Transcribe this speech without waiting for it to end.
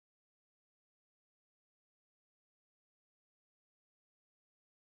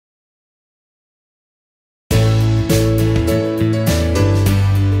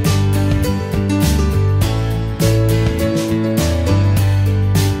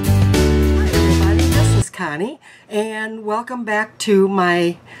Connie, and welcome back to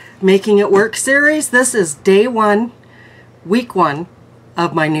my Making It Work series. This is day one, week one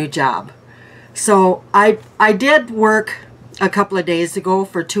of my new job. So I did work a couple of days ago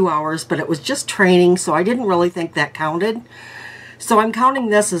for 2 hours, but it was just training, so I didn't really think that counted. So I'm counting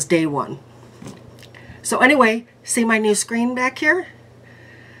this as day one. So anyway, see my new screen back here?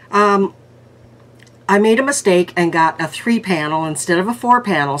 I made a mistake and got a 3-panel instead of a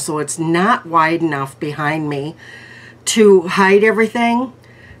 4-panel, so it's not wide enough behind me to hide everything.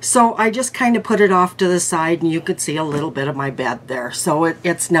 So I just kind of put it off to the side, and you could see a little bit of my bed there. So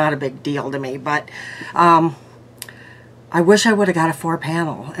it's not a big deal to me, but I wish I would have got a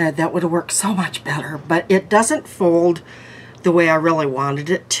 4-panel. That would have worked so much better, but it doesn't fold the way I really wanted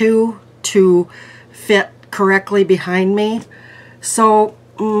it to fit correctly behind me. So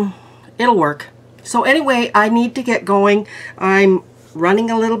it'll work. So anyway, I need to get going. I'm running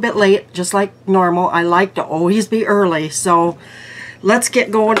a little bit late, just like normal. I like to always be early, so let's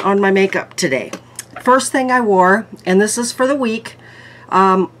get going on my makeup today. First thing I wore, and this is for the week,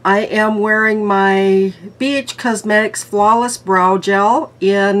 I am wearing my BH Cosmetics Flawless Brow Gel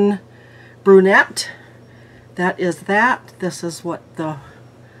in Brunette. That is that. This is what the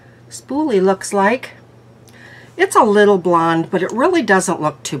spoolie looks like. It's a little blonde, but it really doesn't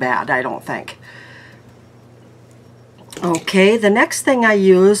look too bad, I don't think. Okay, the next thing I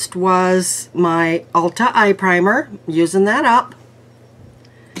used was my Ulta eye primer, using that up.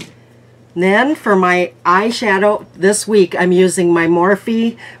 Then for my eyeshadow this week, I'm using my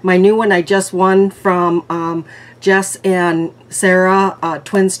Morphe, my new one I just won from Jess and Sarah,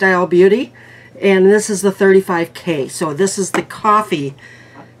 Twin Style Beauty. And this is the 35K, so this is the coffee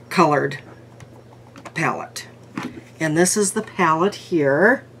colored palette. And this is the palette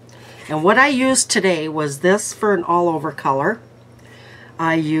here. And what I used today was this for an all-over color.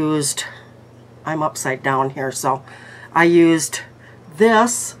 I'm upside down here, so I used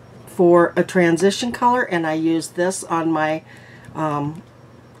this for a transition color, and I used this on my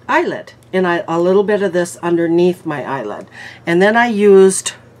eyelid, and a little bit of this underneath my eyelid. And then I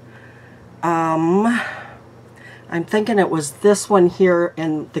used, I'm thinking it was this one here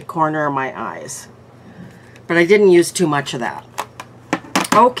in the corner of my eyes, but I didn't use too much of that.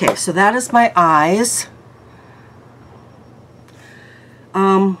 Okay, so that is my eyes.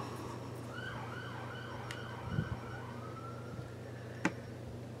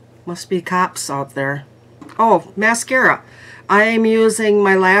 Must be cops out there. Oh, mascara. I am using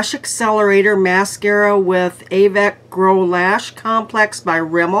my Lash Accelerator mascara with Avec Grow Lash Complex by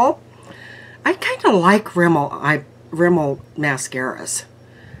Rimmel. I kind of like Rimmel mascaras.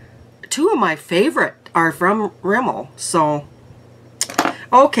 Two of my favorite are from Rimmel, so...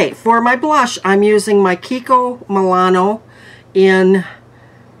 Okay, for my blush, I'm using my Kiko Milano in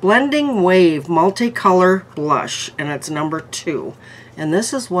Blending Wave Multicolor Blush, and it's number 2. And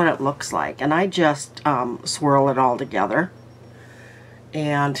this is what it looks like, and I just swirl it all together.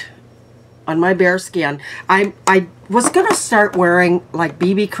 And on my bare skin, I was going to start wearing like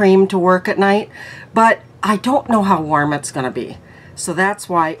BB cream to work at night, but I don't know how warm it's going to be. So that's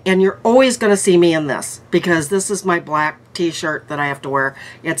why, and you're always going to see me in this, because this is my black t-shirt that I have to wear.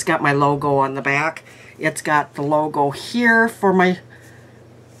 It's got my logo on the back. It's got the logo here for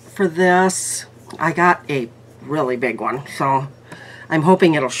this. I got a really big one, so I'm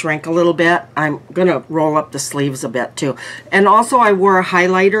hoping it'll shrink a little bit. I'm going to roll up the sleeves a bit too. And also I wore a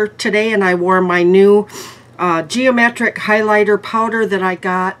highlighter today, and I wore my new geometric highlighter powder that I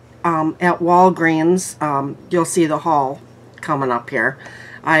got at Walgreens. You'll see the haul coming up here.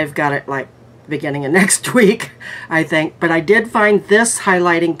 I've got it like beginning of next week, I think. But I did find this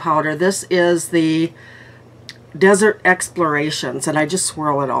highlighting powder. This is the Desert Explorations, and I just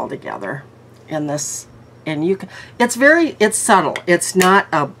swirl it all together in this. And you can, it's subtle. It's not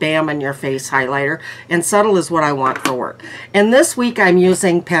a bam in your face highlighter, and subtle is what I want for work. And this week I'm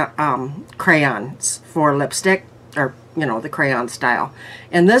using crayons for lipstick, or you know, the crayon style.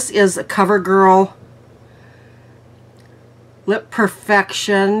 And this is a CoverGirl Lip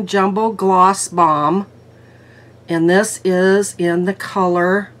Perfection Jumbo Gloss Balm, and this is in the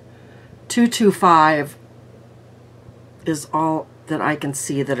color 225 is all that I can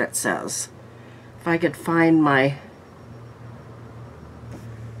see that it says. If I could find my,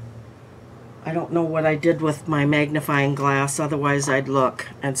 I don't know what I did with my magnifying glass, otherwise I'd look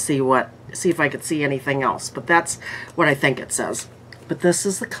and see if I could see anything else, but that's what I think it says. But this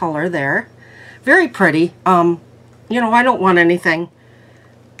is the color there. Very pretty. You know, I don't want anything,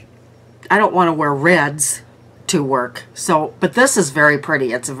 I don't want to wear reds to work, so, but this is very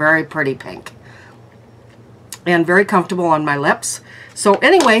pretty. It's a very pretty pink. and very comfortable on my lips. So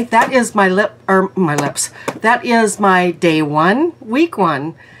anyway, that is my lips. That is my day 1, week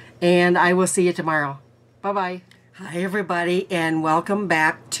 1, and I will see you tomorrow. Bye-bye. Hi everybody, and welcome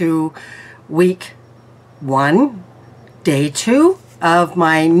back to week 1, day 2 of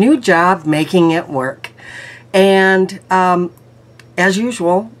my new job, Making It Work. And as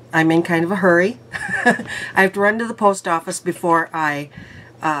usual, I'm in kind of a hurry. I have to run to the post office before I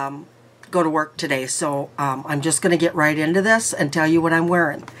go to work today, so I'm just going to get right into this and tell you what I'm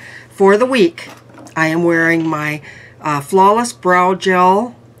wearing. For the week, I am wearing my Flawless Brow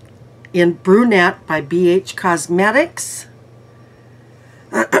Gel in Brunette by BH Cosmetics.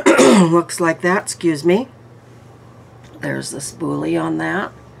 Looks like that, excuse me. There's the spoolie on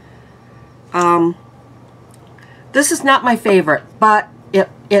that. This is not my favorite, but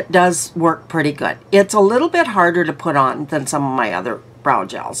it does work pretty good. It's a little bit harder to put on than some of my other brow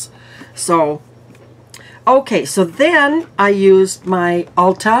gels. So, okay, so then I used my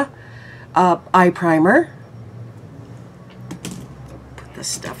Ulta eye primer. Put this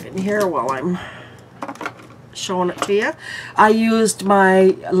stuff in here while I'm showing it to you. I used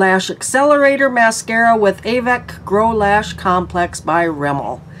my Lash Accelerator Mascara with Avec Grow Lash Complex by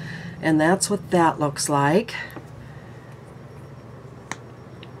Rimmel. And that's what that looks like.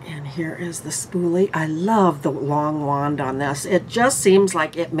 And here is the spoolie. I love the long wand on this. It just seems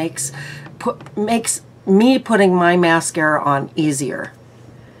like it makes me putting my mascara on easier.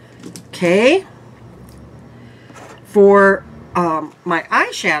 Okay. For my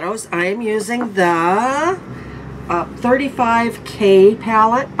eyeshadows, I am using the 35K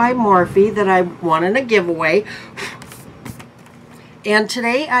palette by Morphe that I won in a giveaway. And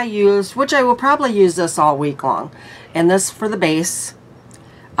today I used, which I will probably use this all week long, and this for the base.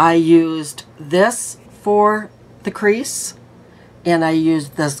 I used this for the crease, and I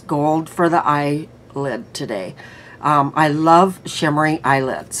used this gold for the eyelid today. I love shimmery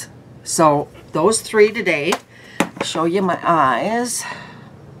eyelids. So those 3 today. I'll show you my eyes.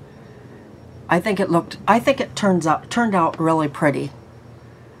 I think it turned out really pretty.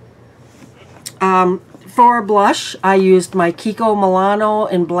 For blush, I used my Kiko Milano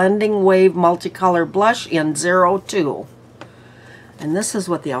in Blending Wave Multicolor Blush in 02. And this is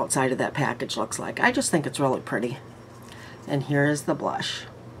what the outside of that package looks like. I just think it's really pretty. And here is the blush.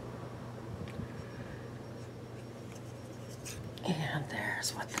 And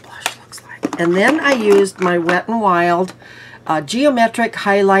there's what the blush looks like. And then I used my Wet n Wild Geometric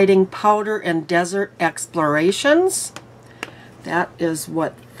Highlighting Powder in Desert Explorations. That is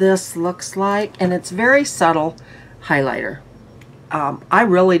what this looks like, and it's very subtle highlighter. I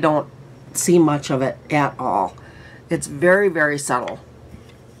really don't see much of it at all. It's very, very subtle,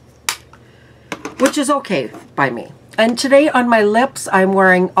 which is okay by me. And today on my lips, I'm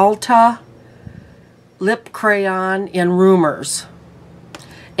wearing Ulta Lip Crayon in Rumors.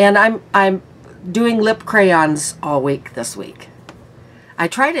 And I'm doing lip crayons all week this week. I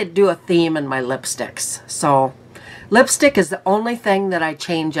try to do a theme in my lipsticks. So lipstick is the only thing that I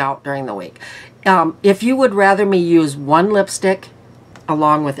change out during the week. If you would rather me use one lipstick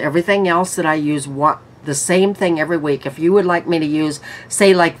along with everything else that I use, the same thing every week, if you would like me to use,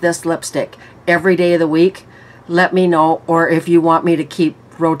 say like this lipstick every day of the week, let me know. Or if you want me to keep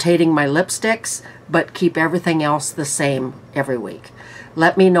rotating my lipsticks but keep everything else the same every week,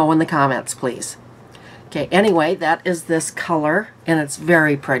 let me know in the comments, please. Okay, anyway, that is this color, and it's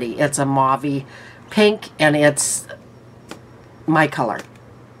very pretty. It's a mauve pink, and it's my color.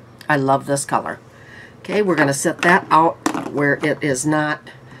 I love this color. Okay, we're going to set that out where it is not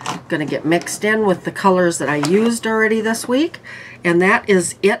going to get mixed in with the colors that I used already this week. And that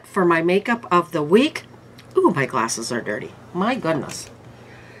is it for my makeup of the week. Ooh, my glasses are dirty. My goodness.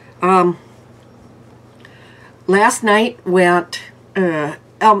 Last night went...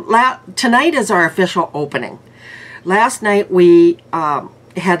 tonight is our official opening. Last night we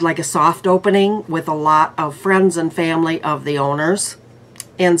had like a soft opening with a lot of friends and family of the owners.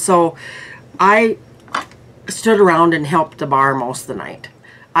 And so I stood around and helped the bar most of the night.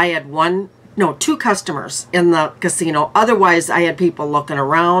 I had two customers in the casino. Otherwise, I had people looking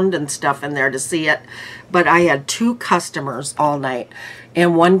around and stuff in there to see it. But I had 2 customers all night.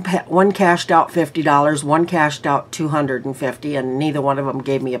 And one cashed out $50, one cashed out $250, and neither one of them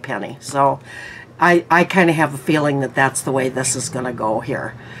gave me a penny. So I kind of have a feeling that that's the way this is going to go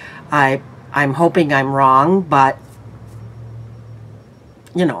here. I'm hoping I'm wrong, but,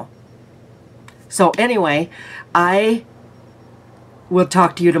 you know. So anyway, I will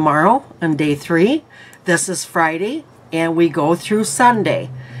talk to you tomorrow on day 3. This is Friday, and we go through Sunday.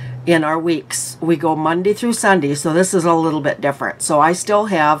 In our weeks, we go Monday through Sunday, so this is a little bit different. So I still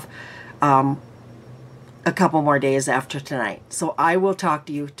have a couple more days after tonight. So I will talk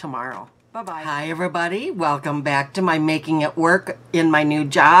to you tomorrow. Bye-bye. Hi, everybody. Welcome back to my Making It Work in my new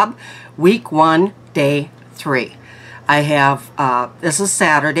job, week 1, day 3. I have, this is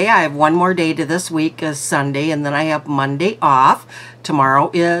Saturday. I have one more day to this week is Sunday, and then I have Monday off. Tomorrow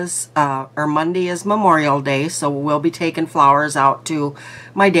is, or Monday is Memorial Day, so we'll be taking flowers out to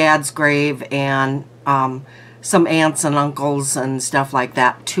my dad's grave and some aunts and uncles and stuff like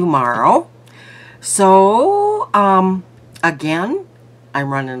that tomorrow. So, again,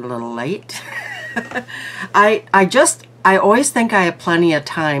 I'm running a little late. I always think I have plenty of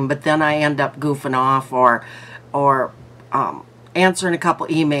time, but then I end up goofing off or answering a couple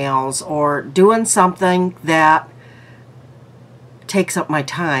emails or doing something that takes up my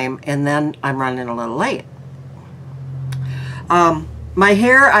time, and then I'm running a little late. My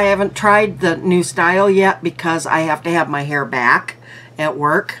hair, I haven't tried the new style yet because I have to have my hair back at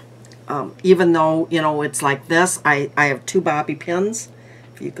work. Even though, you know, it's like this, I have 2 bobby pins.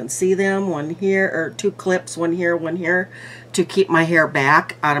 If you can see them, one here, or 2 clips, one here, to keep my hair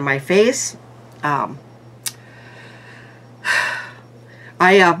back out of my face. I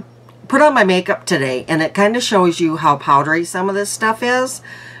put on my makeup today, and it kind of shows you how powdery some of this stuff is,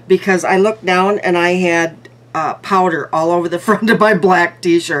 because I looked down and I had powder all over the front of my black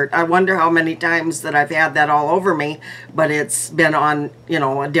t-shirt. I wonder how many times that I've had that all over me, but it's been on, you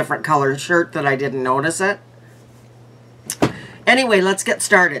know, a different color shirt that I didn't notice it. Anyway, let's get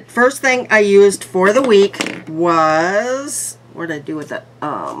started. First thing I used for the week was, what did I do with it?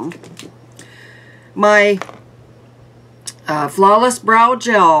 My Flawless Brow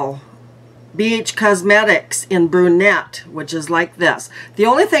Gel, BH Cosmetics in Brunette, which is like this. The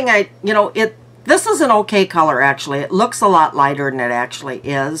only thing this is an okay color, actually. It looks a lot lighter than it actually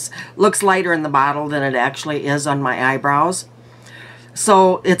is. Looks lighter in the bottle than it actually is on my eyebrows.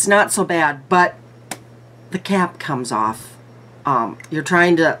 So it's not so bad, but the cap comes off. You're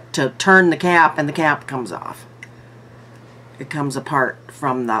trying to turn the cap, and the cap comes off. It comes apart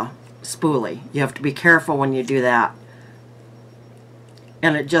from the spoolie. You have to be careful when you do that.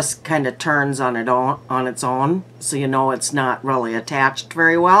 And it just kind of turns on its own, so you know it's not really attached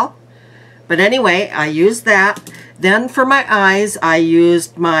very well. But anyway, I used that. Then for my eyes, I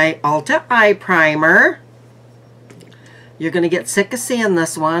used my Ulta Eye Primer. You're going to get sick of seeing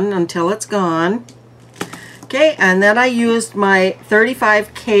this one until it's gone. Okay, and then I used my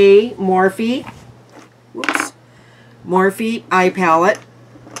 35K Morphe eye palette.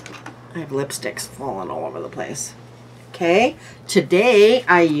 I have lipsticks falling all over the place. Okay, today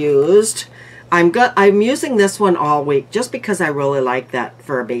I used, I'm using this one all week just because I really like that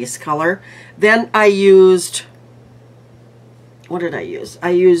for a base color. Then I used, what did I use? I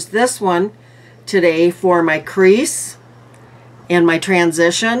used this one today for my crease and my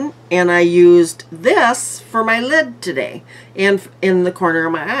transition, and I used this for my lid today and in the corner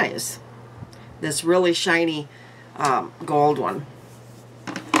of my eyes. This really shiny gold one.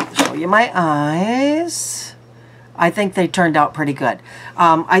 I'll show you my eyes. I think they turned out pretty good.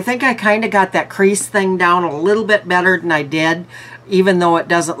 I think I kind of got that crease thing down a little bit better than I did, even though it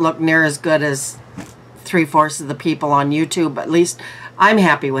doesn't look near as good as 3/4 of the people on YouTube. At least I'm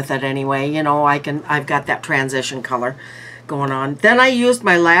happy with it anyway. You know, I've got that transition color going on. Then I used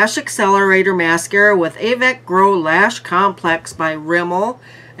my Lash Accelerator Mascara with Avec Grow Lash Complex by Rimmel,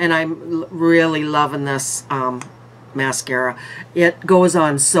 and I'm really loving this mascara. It goes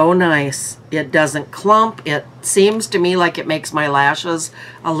on so nice. It doesn't clump. It seems to me like it makes my lashes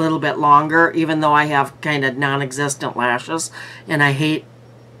a little bit longer, even though I have kind of non-existent lashes, and I hate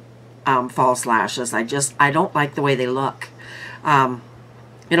false lashes. I don't like the way they look. You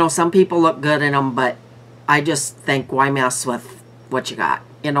know, some people look good in them, but I just think, why mess with what you got?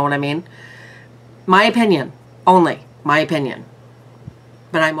 You know what I mean? My opinion. Only my opinion.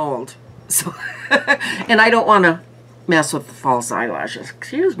 But I'm old. So and I don't want to mess with the false eyelashes.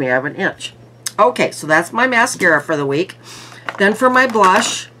 Excuse me, I have an itch. Okay, so that's my mascara for the week. Then for my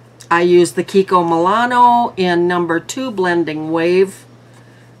blush, I used the Kiko Milano in number 2 Blending Wave.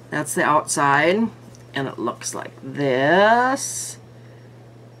 That's the outside, and it looks like this.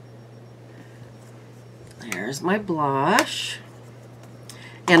 There's my blush.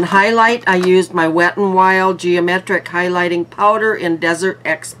 And highlight, I used my Wet n Wild Geometric Highlighting Powder in Desert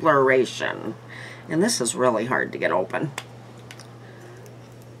Exploration. And this is really hard to get open.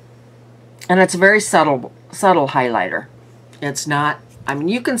 And it's a very subtle highlighter. It's not, I mean,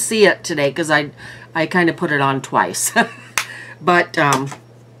 you can see it today because I kind of put it on twice. But, and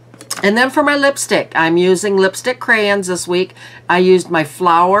then for my lipstick, I'm using lipstick crayons this week. I used my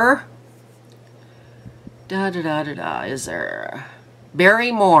Flower, is there,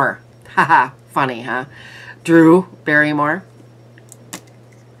 Barrymore, haha, Funny, huh? Drew Barrymore.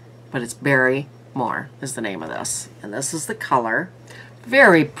 But it's Barrymore is the name of this. And this is the color.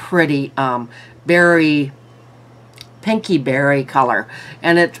 Very pretty berry, pinky berry color.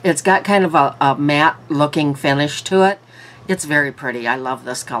 And it's got kind of a matte looking finish to it. It's very pretty. I love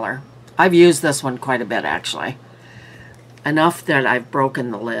this color. I've used this one quite a bit, actually. Enough that I've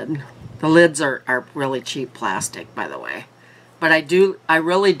broken the lid. The lids are really cheap plastic, by the way. But I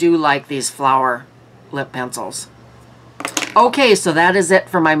really do like these flower lip pencils. Okay, so that is it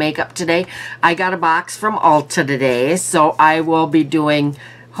for my makeup today. I got a box from Ulta today, so I will be doing,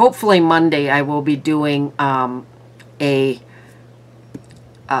 hopefully Monday, I will be doing a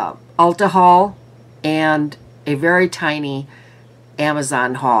Ulta haul and a very tiny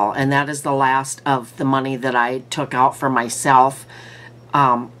Amazon haul, and that is the last of the money that I took out for myself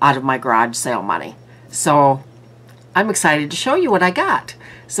out of my garage sale money. So I'm excited to show you what I got.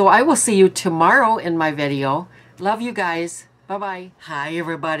 So I will see you tomorrow in my video. Love you guys. Bye-bye. Hi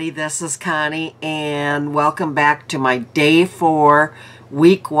everybody, this is Connie and welcome back to my day 4,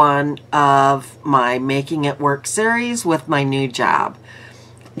 week 1 of my Making It Work series with my new job.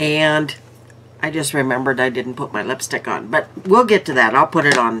 And I just remembered I didn't put my lipstick on, but we'll get to that. I'll put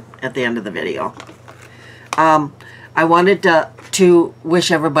it on at the end of the video. I wanted to wish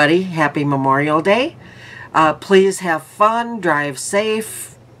everybody happy Memorial Day. Please have fun, drive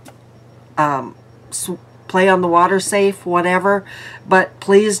safe, play on the water safe, whatever. But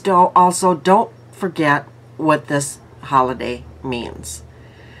please don't forget what this holiday means.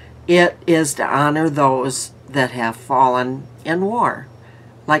 It is to honor those that have fallen in war.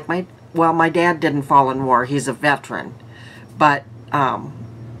 Like my dad didn't fall in war. He's a veteran. But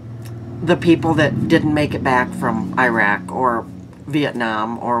the people that didn't make it back from Iraq or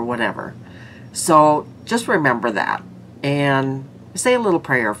Vietnam or whatever. So just remember that. And say a little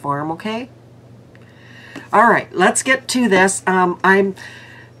prayer for them, okay? All right, let's get to this.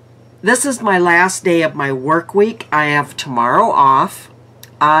 This is my last day of my work week. I have tomorrow off.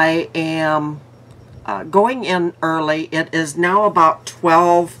 I am going in early. It is now about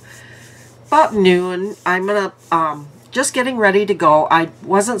noon. I'm gonna just getting ready to go. I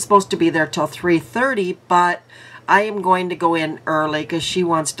wasn't supposed to be there till 3:30, but I am going to go in early because she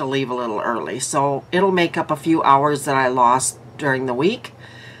wants to leave a little early. So it'll make up a few hours that I lost during the week.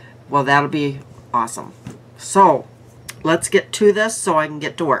 Well, that'll be awesome. So let's get to this so I can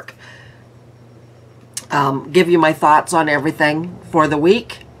get to work. Give you my thoughts on everything for the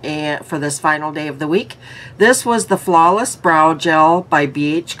week and for this final day of the week. This was the Flawless Brow Gel by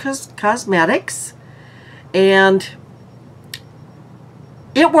BH Cosmetics, and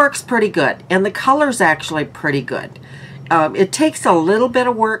it works pretty good, and the color's actually pretty good. It takes a little bit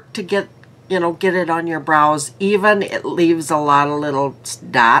of work to get it on your brows. Even it leaves a lot of little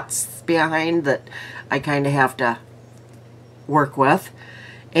dots behind that I kind of have to work with,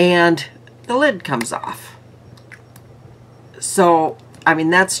 and the lid comes off. So I mean,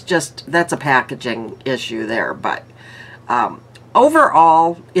 that's a packaging issue there, but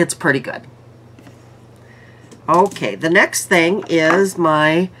overall it's pretty good. Okay, the next thing is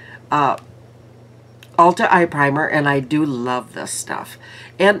my Ulta eye primer, and I do love this stuff.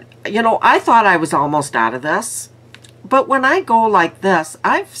 And I thought I was almost out of this, but when I go like this,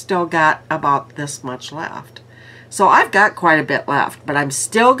 I've still got about this much left. So I've got quite a bit left, but I'm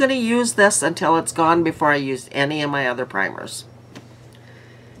still going to use this until it's gone before I use any of my other primers.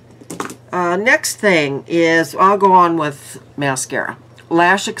 Next thing is, I'll go on with mascara.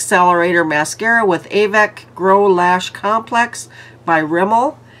 Lash Accelerator Mascara with Avec Grow Lash Complex by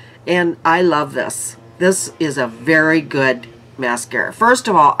Rimmel, and I love this. This is a very good mascara. First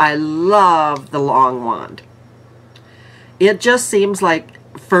of all, I love the long wand. It just seems like,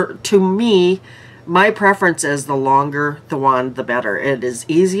 to me, my preference is the longer the wand, the better. It is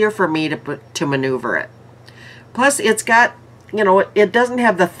easier for me to maneuver it. Plus, it's got, it doesn't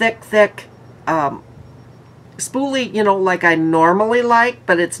have the thick spoolie, like I normally like,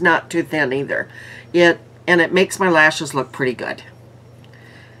 but it's not too thin either. And it makes my lashes look pretty good.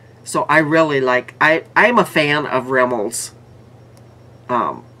 So I really like, I'm a fan of Rimmel's.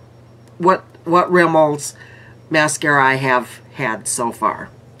 What Rimmel's mascara I have had so far.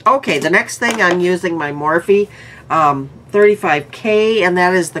 Okay, the next thing, I'm using my Morphe 35K, and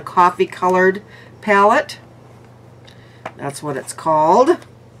that is the coffee colored palette. That's what it's called.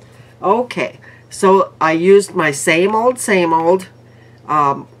 Okay, so I used my same old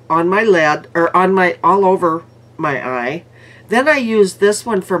on my lid, or on all over my eye. Then I used this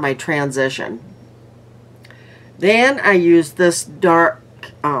one for my transition. Then I used this dark,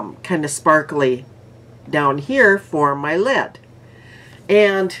 kind of sparkly down here for my lid.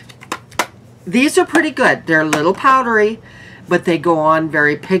 And these are pretty good. They're a little powdery, but they go on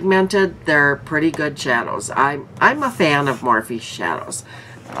very pigmented. They're pretty good shadows. I'm a fan of Morphe shadows.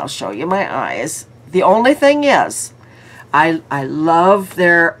 I'll show you my eyes. The only thing is, I love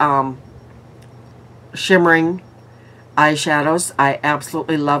their shimmering eyeshadows. I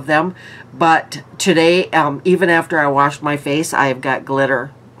absolutely love them. But today, even after I washed my face, I've got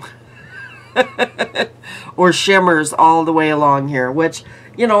glitter or shimmers all the way along here, which,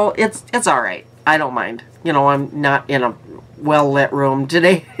 you know, it's all right. I don't mind. You know, I'm not in a well-lit room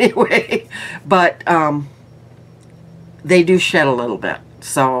today anyway. But they do shed a little bit.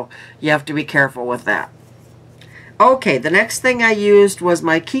 So you have to be careful with that. Okay, the next thing I used was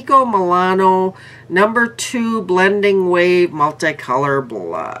my Kiko Milano #2 Blending Wave Multicolor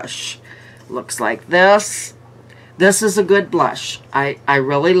Blush. Looks like this. This is a good blush. I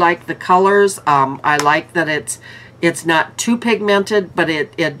really like the colors. I like that it's not too pigmented, but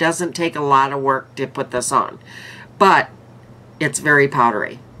it doesn't take a lot of work to put this on. But it's very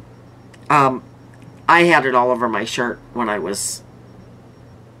powdery. I had it all over my shirt when I was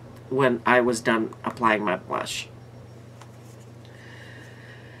done applying my blush.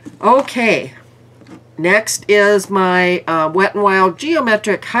 Okay, next is my Wet n Wild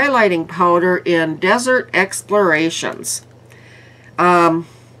Geometric Highlighting Powder in Desert Explorations.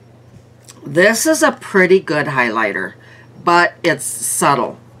 This is a pretty good highlighter, but it's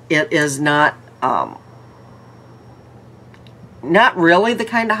subtle. It is not really the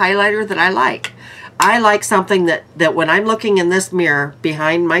kind of highlighter that I like. I like something that when I'm looking in this mirror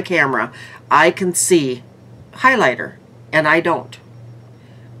behind my camera, I can see highlighter, and I don't.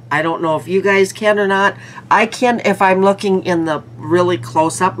 I don't know if you guys can or not. I can if I'm looking in the really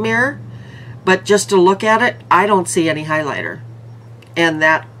close-up mirror, but just to look at it, I don't see any highlighter. And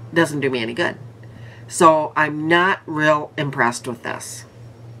that doesn't do me any good. So I'm not real impressed with this.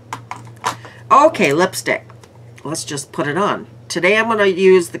 Okay, lipstick. Let's just put it on. Today I'm going to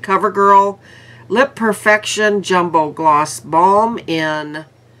use the CoverGirl Lip Perfection Jumbo Gloss Balm in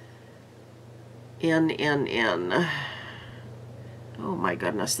oh my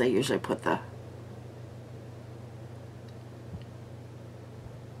goodness, they usually put the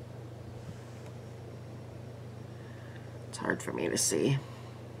it's hard for me to see.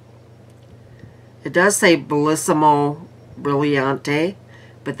 It does say Bellissimo Brilliante,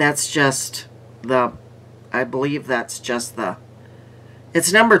 but that's just the, I believe that's just the,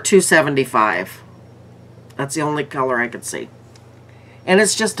 it's number 275. That's the only color I could see. And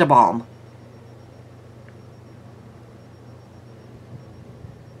it's just a balm.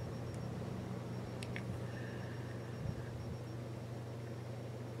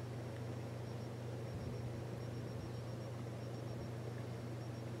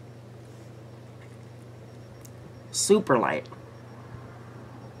 Super light.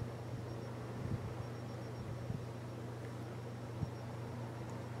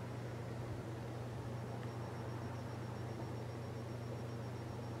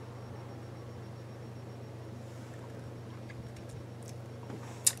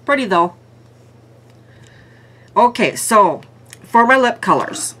 Pretty though. Okay, so for my lip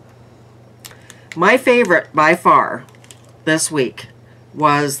colors, my favorite by far this week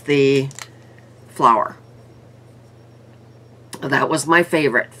was the Flower. That was my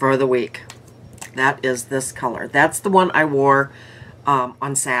favorite for the week. That is this color. That's the one I wore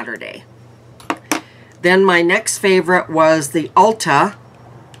on Saturday. Then my next favorite was the Ulta.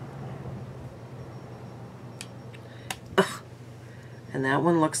 Ugh. And that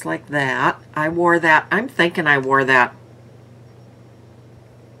one looks like that. I wore that. I'm thinking I wore that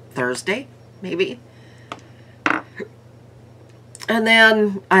Thursday, maybe. And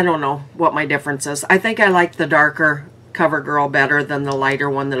then, I don't know what my difference is. I think I like the darker CoverGirl better than the lighter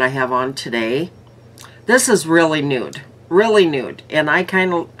one that I have on today. This is really nude. Really nude. And I'm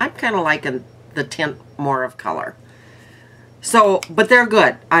kind of liking the tint more of color. So, but they're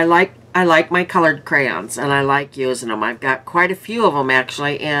good. I like my colored crayons, and I like using them. I've got quite a few of them,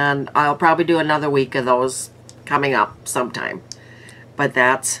 actually, and I'll probably do another week of those coming up sometime. But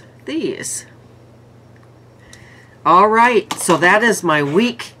that's these. All right, so that is my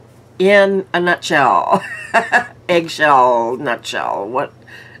week in a nutshell. Eggshell, nutshell. What?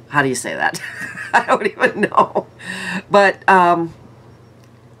 How do you say that? I don't even know. But I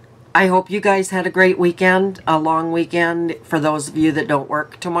hope you guys had a great weekend, a long weekend for those of you that don't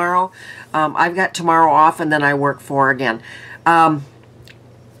work tomorrow. I've got tomorrow off, and then I work 4 again. I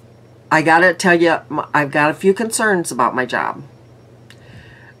gotta tell you, I've got a few concerns about my job.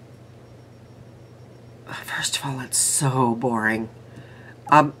 First of all, it's so boring.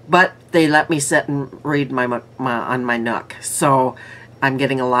 But they let me sit and read on my Nook. So I'm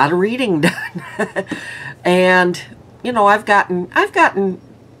getting a lot of reading done. And, you know, I've gotten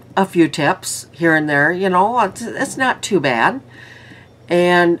a few tips here and there, you know, it's not too bad.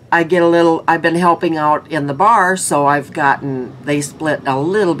 And I get a little, I've been helping out in the bar, so they split a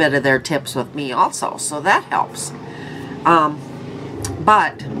little bit of their tips with me also, so that helps.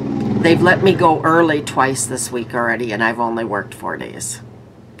 But they've let me go early twice this week already, and I've only worked 4 days.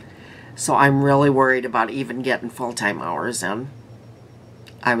 So I'm really worried about even getting full-time hours in.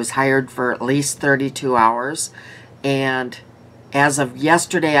 I was hired for at least 32 hours, and as of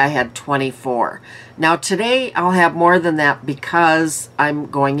yesterday, I had 24. Now today, I'll have more than that because I'm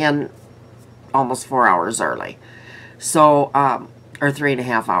going in almost 4 hours early. So, or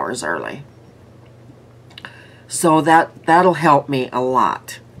 3.5 hours early. So that'll help me a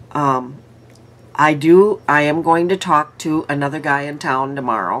lot. I am going to talk to another guy in town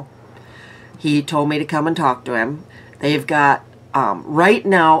tomorrow. He told me to come and talk to him. They've got, right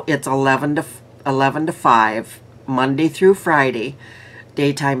now, it's 11 to 5, Monday through Friday,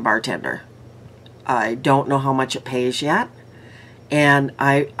 daytime bartender. I don't know how much it pays yet, and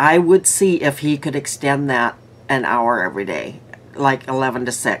I would see if he could extend that an hour every day, like 11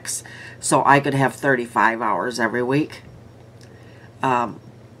 to 6, so I could have 35 hours every week.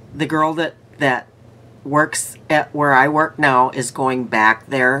 The girl that works at where I work now is going back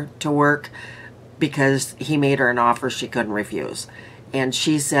there to work because he made her an offer she couldn't refuse, and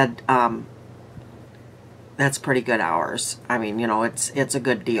she said, that's pretty good hours. I mean, you know, it's a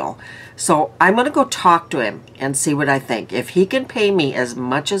good deal. So I'm going to go talk to him and see what I think. If he can pay me as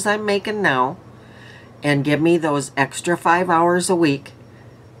much as I'm making now and give me those extra 5 hours a week,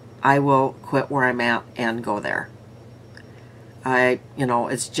 I will quit where I'm at and go there. You know,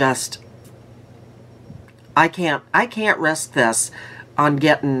 it's just, I can't risk this on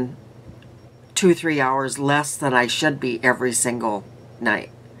getting 2-3 hours less than I should be every single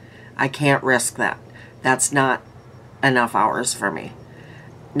night. I can't risk that. That's not enough hours for me.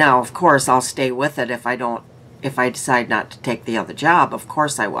 Now, of course, I'll stay with it if I decide not to take the other job. Of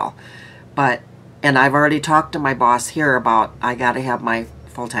course I will. But, and I've already talked to my boss here about I got to have my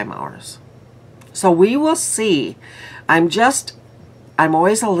full-time hours. So we will see. I'm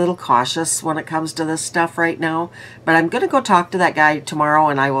always a little cautious when it comes to this stuff right now. But I'm going to go talk to that guy tomorrow,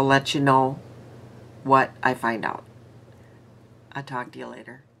 and I will let you know what I find out. I'll talk to you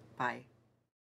later. Bye.